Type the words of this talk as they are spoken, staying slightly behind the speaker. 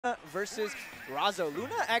versus Razo.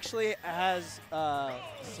 Luna actually has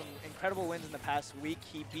some incredible wins in the past week.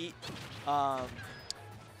 He beat,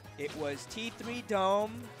 it was T3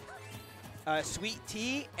 Dome, Sweet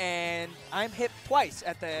Tea, and I'm Hip twice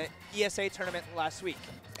at the ESA tournament last week.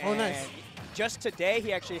 Oh, nice. Just today,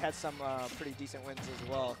 he actually had some pretty decent wins as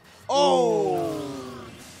well. Oh!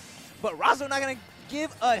 But Razo not going to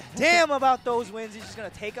give a damn about those wins. He's just going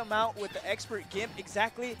to take them out with the Expert Gimp.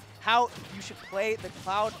 Exactly how you should play the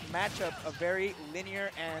Cloud matchup. A very linear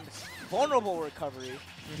and vulnerable recovery.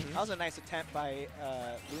 That was a nice attempt by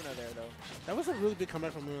Luna there, though. That was a really big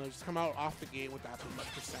comeback from Luna. Just come out off the gate with that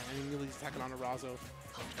percent and really just attacking on to Razo.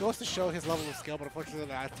 Goes to show his level of skill, but unfortunately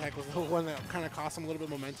that attack was the one that kind of cost him a little bit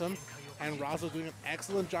of momentum. And Razo doing an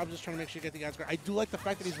excellent job just trying to make sure you get the guys. I do like the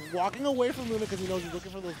fact that he's walking away from Luna because he knows he's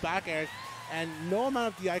looking for those back airs. And no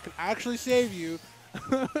amount of DI can actually save you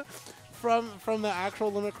from the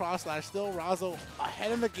actual limit cross slash. Still Razo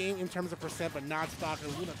ahead in the game in terms of percent, but not stock.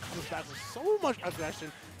 And Luna comes back with so much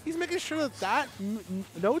aggression. He's making sure that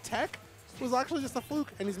no tech was actually just a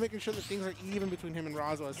fluke, and he's making sure that things are even between him and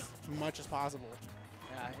Razo as much as possible.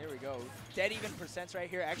 Yeah, here we go. Dead even percents right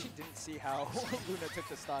here. I actually didn't see how Luna took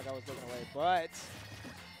the stock. I was looking away, but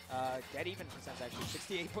dead even percents actually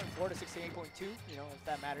 68.4 to 68.2. You know, if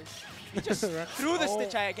that matters. He just threw the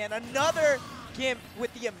Stitch Eye again. Another Gimp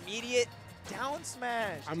with the immediate down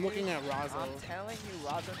smash. I'm looking at Razo. I'm telling you,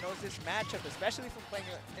 Razo knows this matchup, especially from playing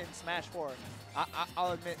in Smash 4.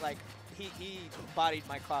 I'll admit, like, he bodied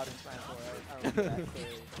my Cloud in Smash 4. I don't remember that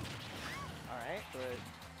clearly. All right,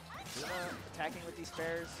 but Luna attacking with these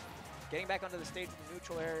fairs, getting back onto the stage in the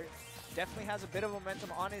neutral area. Definitely has a bit of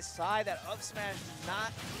momentum on his side. That up smash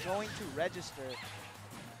not going to register.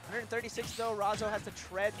 136 though, Razo has to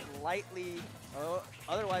tread lightly.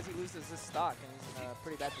 Otherwise he loses this stock and he's in a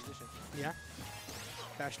pretty bad position. Yeah.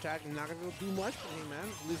 Dash attack not going to do much for him, man.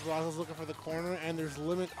 At least Razo's looking for the corner, and there's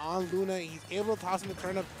limit on Luna. He's able to toss him the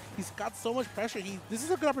turnip. He's got so much pressure. This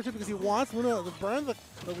is a good opportunity because he wants Luna to burn the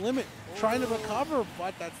limit, trying to recover,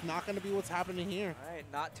 but that's not going to be what's happening here. All right,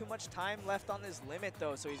 not too much time left on this limit,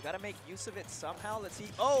 though, so he's got to make use of it somehow. Let's see.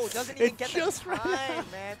 Oh, doesn't even get the time,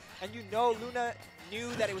 man. And you know Luna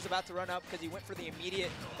knew that it was about to run up because he went for the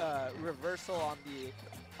immediate reversal on the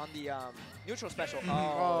neutral special.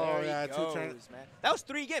 Oh, there he goes, man. That was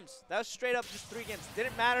 3 Gimps. That was straight up just 3 Gimps.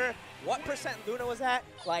 Didn't matter what percent Luna was at.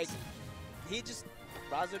 Like,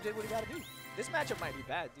 Razo did what he got to do. This matchup might be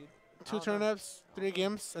bad, dude. 2 turnips, 3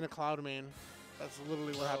 Gimps, and a Cloud main. That's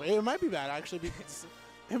literally what happened. It might be bad, actually.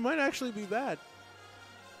 It might actually be bad.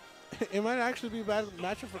 It might actually be a bad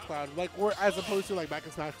matchup for Cloud. Like, as opposed to, like, back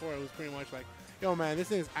in Smash 4, it was pretty much like, yo, man, this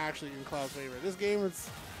thing is actually in Cloud's favor. This game is...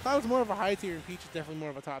 Cloud's more of a high tier, and Peach is definitely more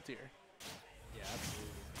of a top tier. Yeah, absolutely.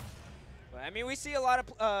 But, I mean, we see a lot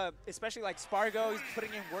of, especially like Spargo, he's putting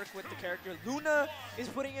in work with the character. Luna is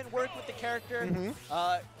putting in work with the character.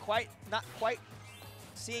 Not quite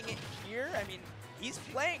seeing it here. I mean, he's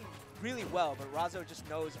playing really well, but Razo just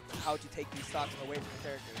knows how to take these stocks away from the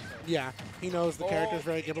character. So. Yeah, he knows the character is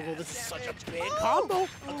very capable. This is such a big combo.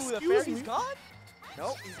 Ooh, the fairy's gone?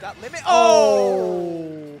 Nope, he's got limit.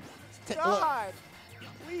 Oh! God!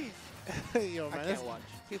 Please. Yo, man, I can't watch.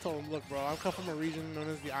 He told him, look, bro, I come from a region known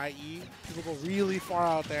as the IE. People go really far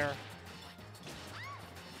out there.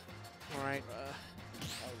 All right.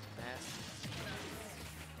 That was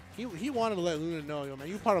nasty. He wanted to let Luna know, yo, man,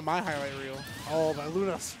 you part of my highlight reel. Oh, man,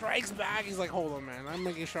 Luna strikes back. He's like, hold on, man. I'm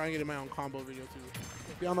making sure I get in my own combo video, too.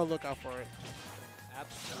 Be on the lookout for it.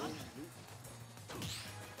 Absolutely.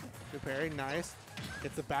 Good parry, nice.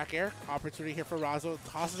 Gets the back air. Opportunity here for Razo.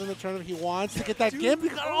 Tosses in the turnip. He wants to get that Gimp. He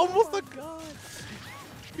got almost a gun.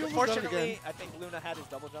 Unfortunately, I think Luna had his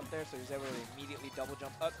double jump there, so he was able to immediately double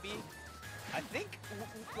jump up B. I think,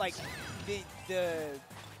 like, the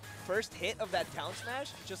first hit of that down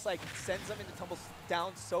smash just, like, sends him into tumbles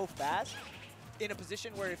down so fast in a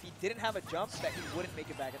position where if he didn't have a jump, that he wouldn't make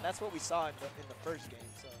it back. And that's what we saw in the first game.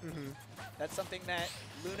 So that's something that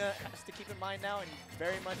Luna has to keep in mind now, and he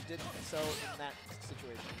very much did so in that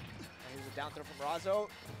situation. And here's a down throw from Razo.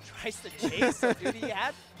 Tries to chase him, dude. He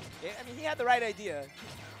had the right idea.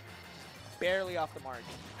 Barely off the mark.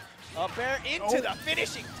 Up air into the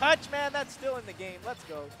finishing touch, man. That's still in the game. Let's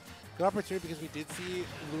go. Good opportunity because we did see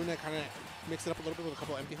Luna kind of mix it up a little bit with a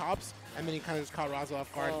couple empty hops, and then he kind of just caught Razo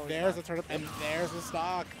off guard. There's the turnip, and there's the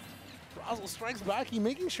stock. Razo strikes back. He's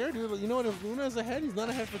making sure, dude. You know what? If Luna is ahead, he's not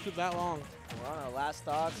ahead for that long. We're on our last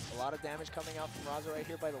stock. A lot of damage coming out from Razo right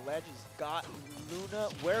here by the ledge. He's got Luna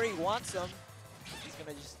where he wants him. He's going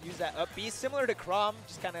to just use that up B, similar to Crom,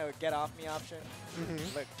 just kind of get off me option.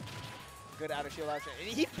 Look, good out of shield option. And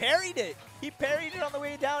he parried it. He parried it on the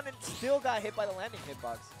way down and still got hit by the landing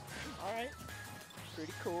hitbox. All right.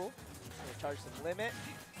 Pretty cool. Gonna charge some limit.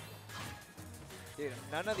 Dude,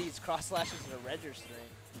 none of these cross slashes are registering.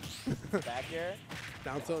 Back air.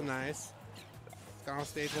 Down tilt, nice. Down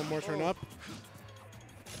stage, one more turn up.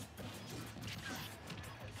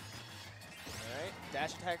 Alright,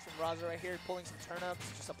 dash attacks from Razo right here, pulling some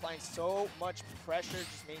turn-ups, just applying so much pressure,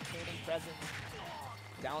 just maintaining presence.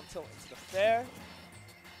 Down tilt into the fair.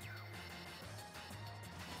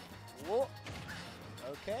 Whoa.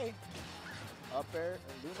 Okay. Up air,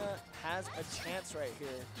 and Luna has a chance right here.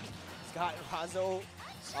 He's got Razo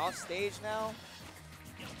off stage now.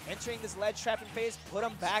 Entering this ledge trapping phase, put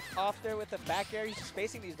him back off there with the back air. He's just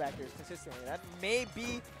spacing these back airs consistently. That may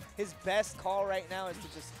be his best call right now, is to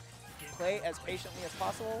just play as patiently as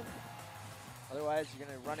possible. Otherwise, you're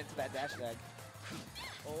going to run into that dash tag.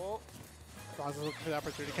 Oh. Razo's looking for the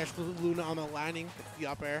opportunity to catch Luna on the landing. It's the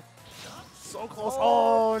up air. So close.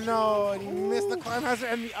 Oh, no. And he missed the climb hazard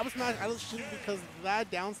and the up smash. I don't shoot because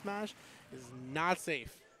that down smash is not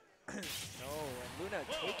safe. No, and Luna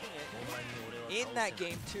taking it in that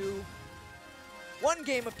game too. One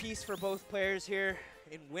game apiece for both players here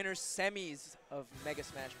in winners semis of Mega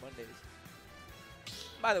Smash Mondays.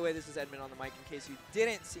 By the way, this is Edmund on the mic in case you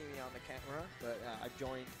didn't see me on the camera, but I've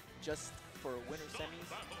joined just for winner semis.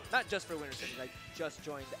 Not just for winner semis, I just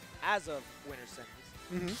joined as of winner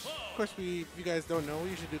semis. Mm-hmm. Of course, if you guys don't know,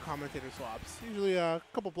 we usually do commentator swaps. Usually a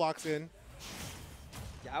couple blocks in.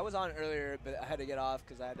 Yeah, I was on earlier, but I had to get off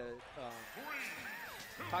because I had to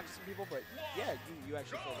talk to some people. But yeah, you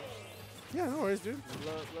actually filled in. Yeah, no worries, dude.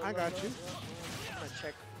 I got you. I'm gonna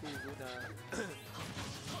check who Luna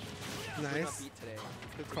nice. beat today.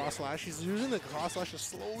 Good cross slash. He's using the cross slash to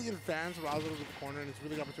slowly advance Razo to the corner, and it's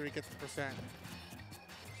really good opportunity to get the percent.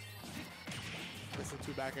 Missing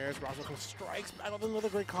two back airs. Razo comes, strikes back with another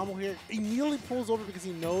great combo here. Immediately pulls over because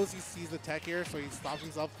he knows he sees the tech here, so he stops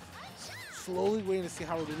himself. Slowly waiting to see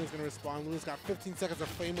how Luna's going to respond. Luna's got 15 seconds of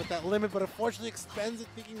flame with that limit, but unfortunately expends it,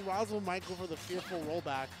 thinking Razo might go for the fearful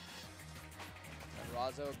rollback. And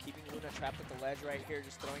Razo keeping Luna trapped at the ledge right here,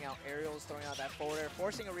 just throwing out aerials, throwing out that forward air,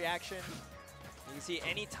 forcing a reaction. You can see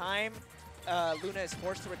any time Luna is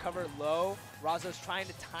forced to recover low, Razo's trying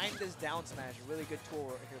to time this down smash. A really good tool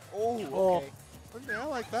right here. Oh, okay. Yeah, I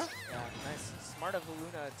like that. Yeah, nice. Smart of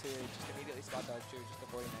Luna to just immediately spot dodge too, just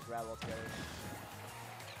avoiding that grab altogether.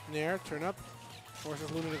 Nair, turn up,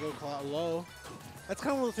 forces Luna to go low. That's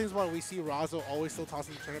kind of one of the things why we see Razo always still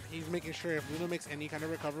tossing the turn up. He's making sure if Luna makes any kind of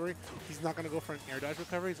recovery, he's not going to go for an air dodge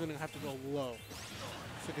recovery. He's going to have to go low.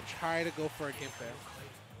 So he could try to go for a gimp there.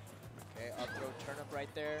 Okay, up throw, turn up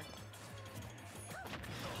right there.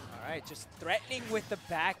 All right, just threatening with the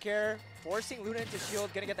back air, forcing Luna into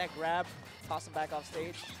shield, going to get that grab, toss him back off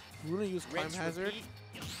stage. Luna used climb hazard repeat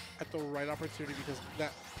at the right opportunity because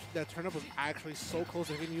that turnip was actually so close.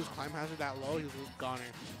 If he didn't use climb hazard that low, he was goner.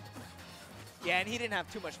 Yeah, and he didn't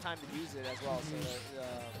have too much time to use it as well, so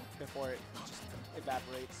before it just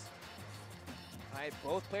evaporates. All right,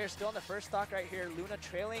 both players still on the first stock right here. Luna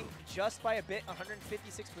trailing just by a bit,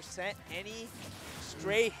 156%. Any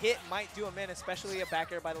stray hit might do him in, especially a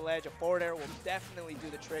back air by the ledge. A forward air will definitely do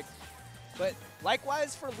the trick. But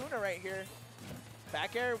likewise for Luna right here,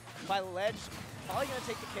 back air by the ledge, probably going to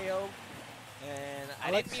take the KO. And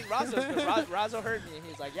I didn't mean Razo's, but Razo heard me.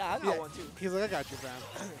 He's like, yeah, I got one too. He's like, I got you,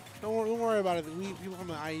 fam. don't worry about it. We people from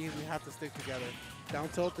the IE, we have to stick together. Down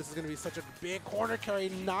tilt, this is going to be such a big corner carry.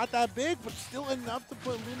 Not that big, but still enough to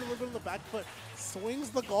put Luna a little bit on the back foot.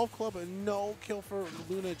 Swings the golf club, and no kill for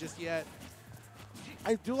Luna just yet.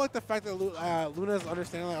 I do like the fact that Luna is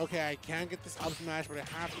understanding, like, okay, I can get this up smash, but I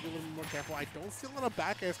have to be a little more careful. I don't see a lot of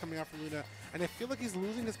back airs coming out from Luna, and I feel like he's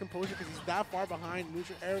losing his composure because he's that far behind.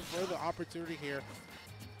 Neutral air for the opportunity here.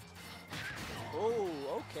 Oh,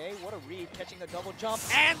 okay, what a read, catching the double jump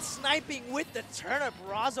and sniping with the turnip.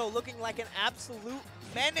 Razo looking like an absolute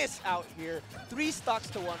menace out here. 3 stocks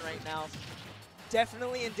to 1 right now.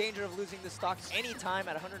 Definitely in danger of losing the stock anytime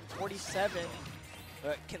at 147.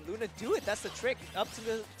 But can Luna do it? That's the trick. Up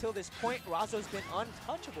to till this point, Razo's been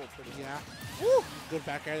untouchable pretty much. Yeah. Woo! Good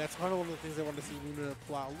back air. That's kind of one of the things I want to see Luna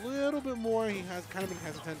pull out a little bit more. He has kind of been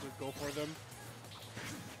hesitant to go for them.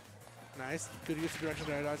 Nice. Good use of direction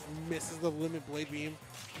there. Dodge. Misses the limit blade beam.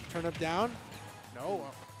 Turn up down. No.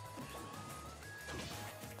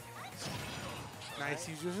 Nice.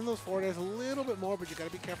 He's using those forward airs a little bit more, but you got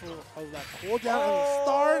to be careful of that cooldown and the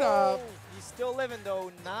startup. He's still living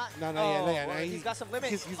though. Not. No, He's got some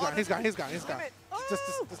limits. He's gone.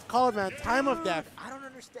 Oh. Just call it, man. Time of death. I don't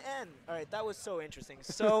understand. All right, that was so interesting.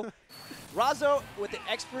 So, Razo with the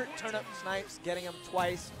expert turnip snipes, getting him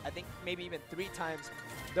twice. I think maybe even 3 times.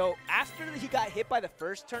 Though after he got hit by the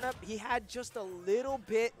first turnip, he had just a little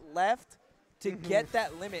bit left to get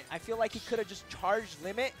that limit. I feel like he could have just charged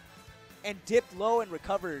limit and dipped low and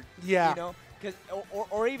recovered. Yeah. You know,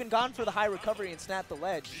 or even gone for the high recovery and snapped the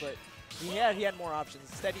ledge. But he had more options.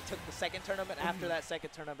 Instead, he took the second turnip, and after that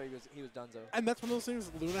second turnip, he was donezo. And that's one of those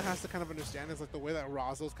things Luna has to kind of understand is like the way that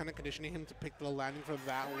Razo's kind of conditioning him to pick the landing for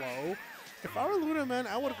that low. If I were Luna, man,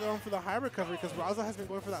 I would have gone for the high recovery because Razo has been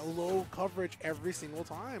going for that low coverage every single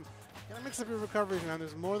time. Gotta mix up your recoveries, man.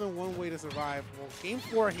 There's more than one way to survive. Well, game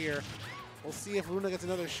 4 here. We'll see if Luna gets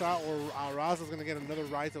another shot or Razo's going to get another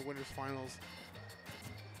ride to Winners Finals.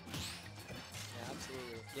 Yeah,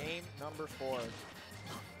 absolutely. Game number 4.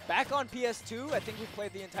 Back on PS2, I think we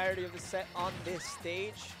played the entirety of the set on this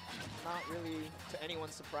stage. Not really to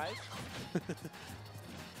anyone's surprise.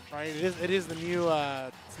 Right, it is the new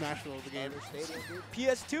Smash Bros. The game. Stadium, dude.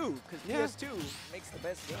 PS2, because PS2 makes the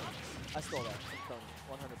best games. I stole that from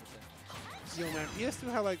Tony, 100%. Yo, man,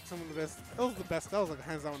 PS2 had like some of the best. That was the best. That was like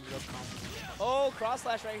hands down one of the best combos. Oh, cross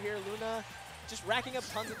slash right here. Luna just racking up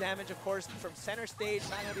tons of damage, of course, from center stage.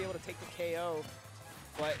 Not going to be able to take the KO.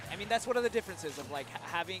 But, I mean, that's one of the differences of, like,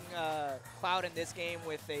 having Cloud in this game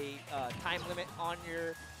with a time limit on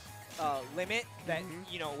your limit that,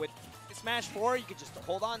 you know, with Smash 4, you could just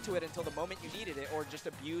hold on to it until the moment you needed it or just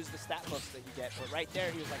abuse the stat buffs that you get. But right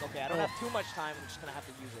there, he was like, okay, I don't have too much time. I'm just going to have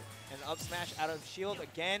to use it. And up smash out of shield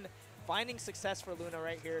again. Finding success for Luna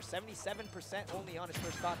right here. 77% only on his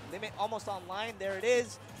first stock. Limit almost online. There it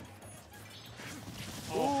is.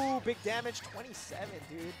 Ooh, big damage, 27,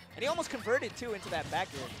 dude. And he almost converted, too, into that back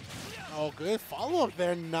air. Oh, good follow-up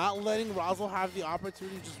there. Not letting Razo have the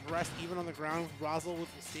opportunity to just rest even on the ground. Razo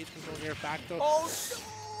with the stage control here. Back to... Oh,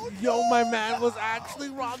 no, Yo, my man was actually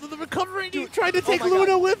Razo the recovery. He tried to take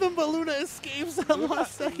Luna with him, but Luna escapes at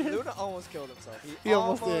last second. Luna almost killed himself. He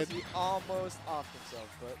almost did. He almost offed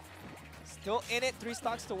himself, but... Still in it, 3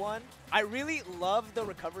 stocks to 1. I really love the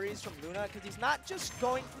recoveries from Luna because he's not just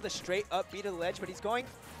going for the straight up B to the ledge, but he's going,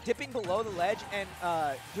 dipping below the ledge and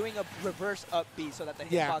doing a reverse up B so that the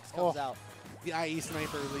hitbox comes out. The IE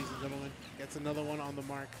sniper, ladies and gentlemen, gets another one on the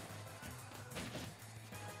mark.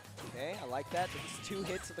 Okay, I like that. It's 2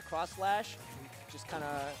 hits of the cross slash. Just kind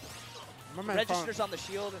of registers on the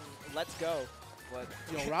shield and let's go. But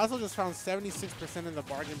yo, Razo just found 76% in the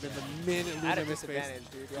bargain bin the minute Luna missed space.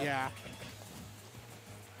 Dude. Yeah.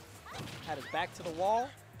 Had his back to the wall.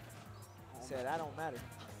 Said, I don't matter.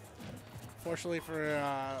 Fortunately for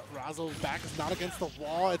Razo's back is not against the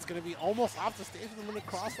wall. It's going to be almost off the stage with the minute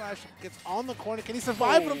cross slash. Gets on the corner. Can he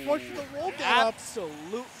survive? But unfortunately, the roll get up.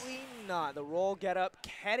 Absolutely not. The roll get up.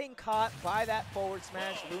 Getting caught by that forward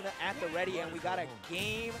smash. Luna at the ready, and we got a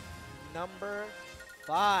game number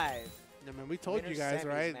 5. Yeah, man, we told you guys,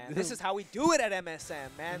 right? Man. This is how we do it at MSM,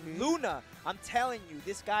 man. Luna, I'm telling you,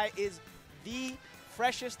 this guy is the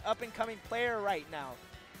freshest up-and-coming player right now.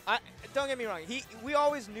 Don't get me wrong. We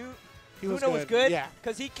always knew Luna was good. Yeah.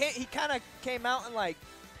 Because he kind of came out and, like,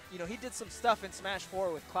 you know, he did some stuff in Smash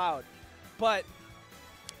 4 with Cloud. But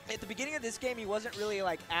at the beginning of this game, he wasn't really,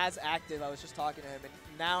 like, as active. I was just talking to him. And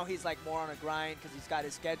now he's, like, more on a grind because he's got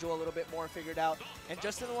his schedule a little bit more figured out. And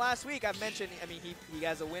just in the last week, I've mentioned, I mean, he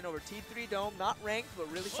has a win over T3 Dome. Not ranked,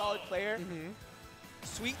 but really solid player.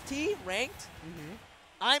 Sweet T, ranked.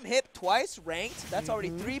 I'm Hip twice, ranked. That's already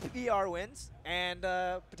 3 PR wins. And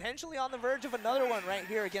potentially on the verge of another one right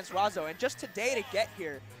here against Razo. And just today to get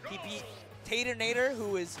here, he beat Tater Nader,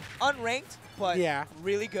 who is unranked, but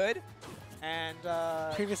really good. And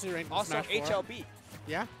previously ranked also Smash 4. HLB.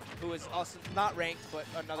 Yeah. Who is also not ranked, but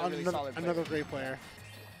another really solid player. Another great player.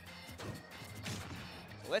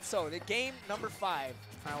 The game number 5.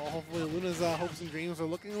 All right, well, hopefully Luna's hopes and dreams are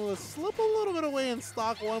looking to slip a little bit away in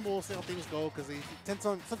stock 1, but we'll see how things go because he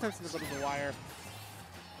sometimes tends to go to the wire.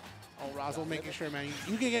 Oh, Razo making sure, man.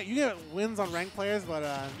 You get wins on ranked players, but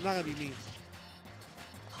not gonna be me.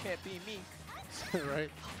 Can't be me. Right?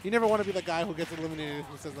 You never want to be the guy who gets eliminated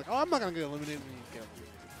who says like, oh, I'm not gonna get eliminated, and you get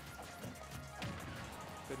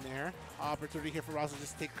good there. Opportunity here for Razo to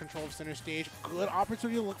just take control of center stage. Good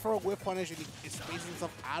opportunity to look for a whip punish, and he is spacing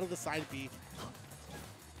himself out of the side B.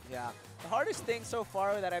 Yeah. The hardest thing so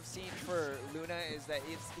far that I've seen for Luna is that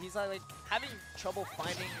he's like having trouble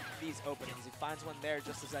finding these openings. He finds one there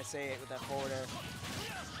just as I say it with that forward air.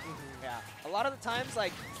 Yeah. A lot of the times,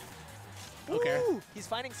 like, Okay. Ooh, he's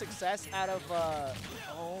finding success out of,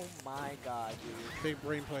 oh my god, dude. Big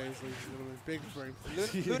brain plays, ladies and gentlemen. Big brain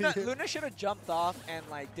plays. Luna should have jumped off and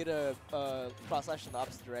like did a cross slash in the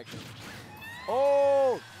opposite direction.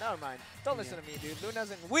 Oh, never mind. Don't listen to me, dude.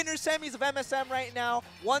 Luna's in winner semis of MSM right now.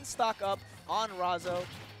 1 stock up on Razo.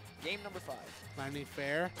 Game number 5. Landing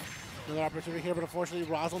fair. Another opportunity here, but unfortunately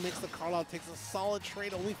Razo makes the call out, takes a solid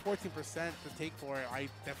trade, only 14% to take for it. I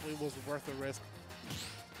definitely was worth the risk.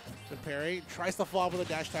 The parry tries to follow up with a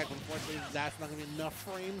dash attack, but unfortunately that's not going to be enough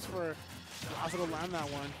frames for Razo to land that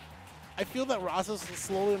one. I feel that Razo's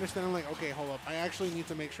slowly understanding, like, okay, hold up. I actually need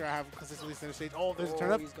to make sure I have consistency center stage. Oh, there's a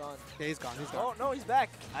turn up. He's gone. Yeah, he's gone. He's gone. Oh, no, he's back.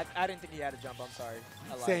 I didn't think he had a jump. I'm sorry.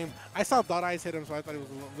 Same. I saw Dot Eyes hit him, so I thought he was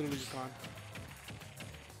literally just gone.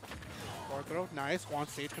 Forward throw. Nice.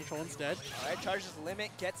 Wants stage control instead. All right, charges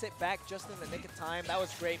limit. Gets it back just in the nick of time. That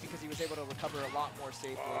was great because he was able to recover a lot more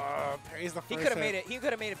safely. Parries the first He could have made it. He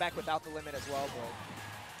could have made it back without the limit as well, but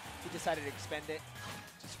he decided to expend it.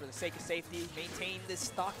 Just for the sake of safety, maintain this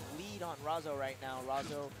stock lead on Razo right now.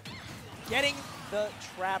 Razo getting the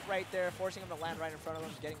trap right there, forcing him to land right in front of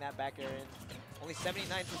him, getting that back air in. Only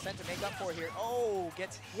 79% to make up for here. Oh,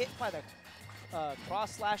 gets hit by the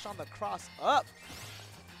cross slash on the cross up.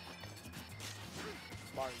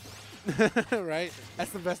 Right?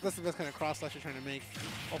 That's the best kind of cross slash you're trying to make.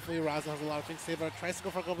 Hopefully Razo has a lot of things to say, but tries to go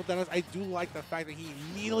for a couple of demos. I do like the fact that he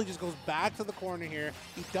immediately just goes back to the corner here.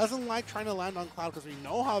 He doesn't like trying to land on Cloud because we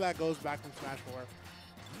know how that goes back from Smash 4.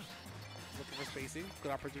 Looking for spacing.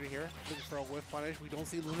 Good opportunity here. Looking for a whiff punish. We don't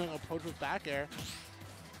see Luna approach with back air.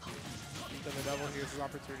 He's done the double. Here's his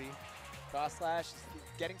opportunity. Cross slash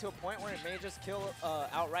getting to a point where it may just kill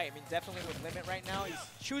outright. I mean, definitely with limit right now. He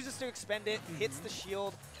chooses to expend it, hits the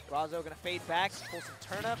shield. Razo gonna fade back, pull some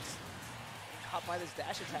turnips. Caught by this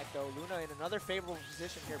dash attack though. Luna in another favorable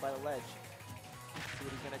position here by the ledge. See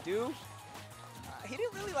what he's gonna do. He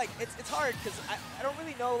didn't really like. It's hard because I don't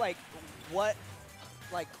really know like what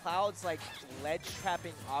like Cloud's like ledge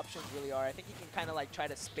trapping options really are. I think he can kind of like try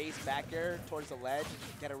to space back air towards the ledge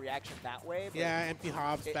and get a reaction that way. But yeah, empty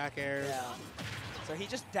hops, back airs. Yeah. So he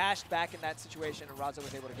just dashed back in that situation, and Razo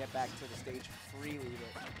was able to get back to the stage freely.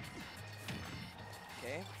 But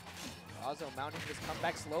okay, Razo mounting this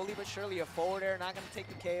comeback slowly but surely. A forward air, not going to take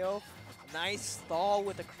the KO. Nice stall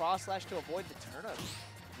with the cross slash to avoid the turnip.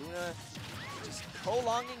 Luna just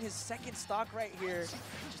prolonging his second stock right here,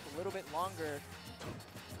 just a little bit longer.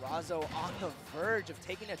 Razo on the verge of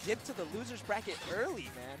taking a dip to the loser's bracket early,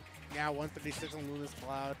 man. Yeah, 136 on Luna's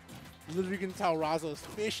Cloud. Literally, you can tell Razo is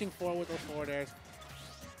fishing for with those forward airs.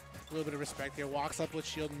 A little bit of respect here. Walks up with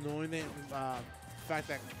shield, knowing that the fact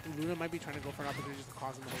that Luna might be trying to go for an opportunity just to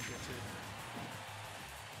cause him to hold it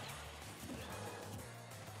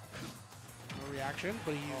too. No reaction,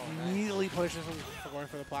 but he immediately pushes him for going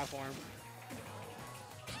for the platform.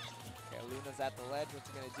 Okay, Luna's at the ledge. What's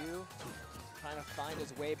he gonna do? Trying to find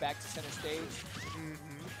his way back to center stage.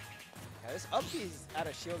 Yeah, this up B's out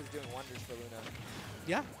of shield is doing wonders for Luna.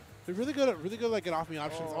 Yeah, they're really good at like get off me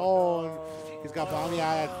options. Oh, no. He's got bomb.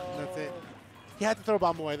 Yeah, that's it. He had to throw a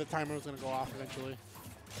bomb away. The timer was gonna go off eventually.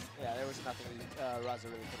 Yeah, there was nothing Razo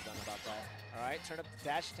really could have done about that. All right, turn up the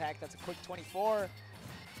dash attack. That's a quick 24.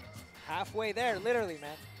 Halfway there, literally,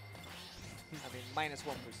 man. I mean, minus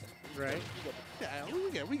 1%. Right? You get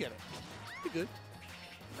it. Yeah, we get it. We good.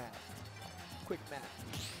 Math. Quick math.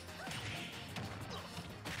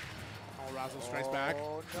 Oh, Razo strikes back.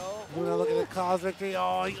 Oh, no. Luna looking at Cloud's victory.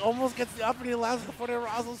 Oh, he almost gets the up and he lands the foot of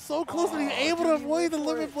Razo. So close that he's able to avoid the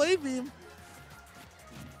limit blade beam.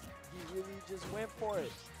 He really just went for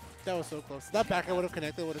it. That was so close. That back I would have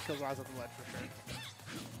connected, would have killed Razo at the ledge for sure.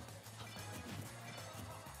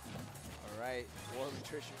 All right, war of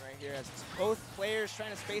attrition right here as both players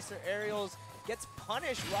trying to space their aerials. Gets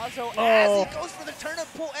punished, Razo, as he goes for the turnip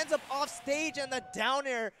pull, ends up off stage, and the down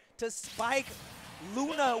air to spike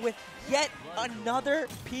Luna with yet another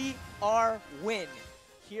PR win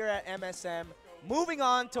here at MSM. Moving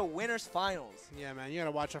on to winners finals. Yeah, man, you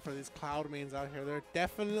gotta watch out for these Cloud mains out here. They're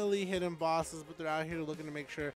definitely hidden bosses, but they're out here looking to make sure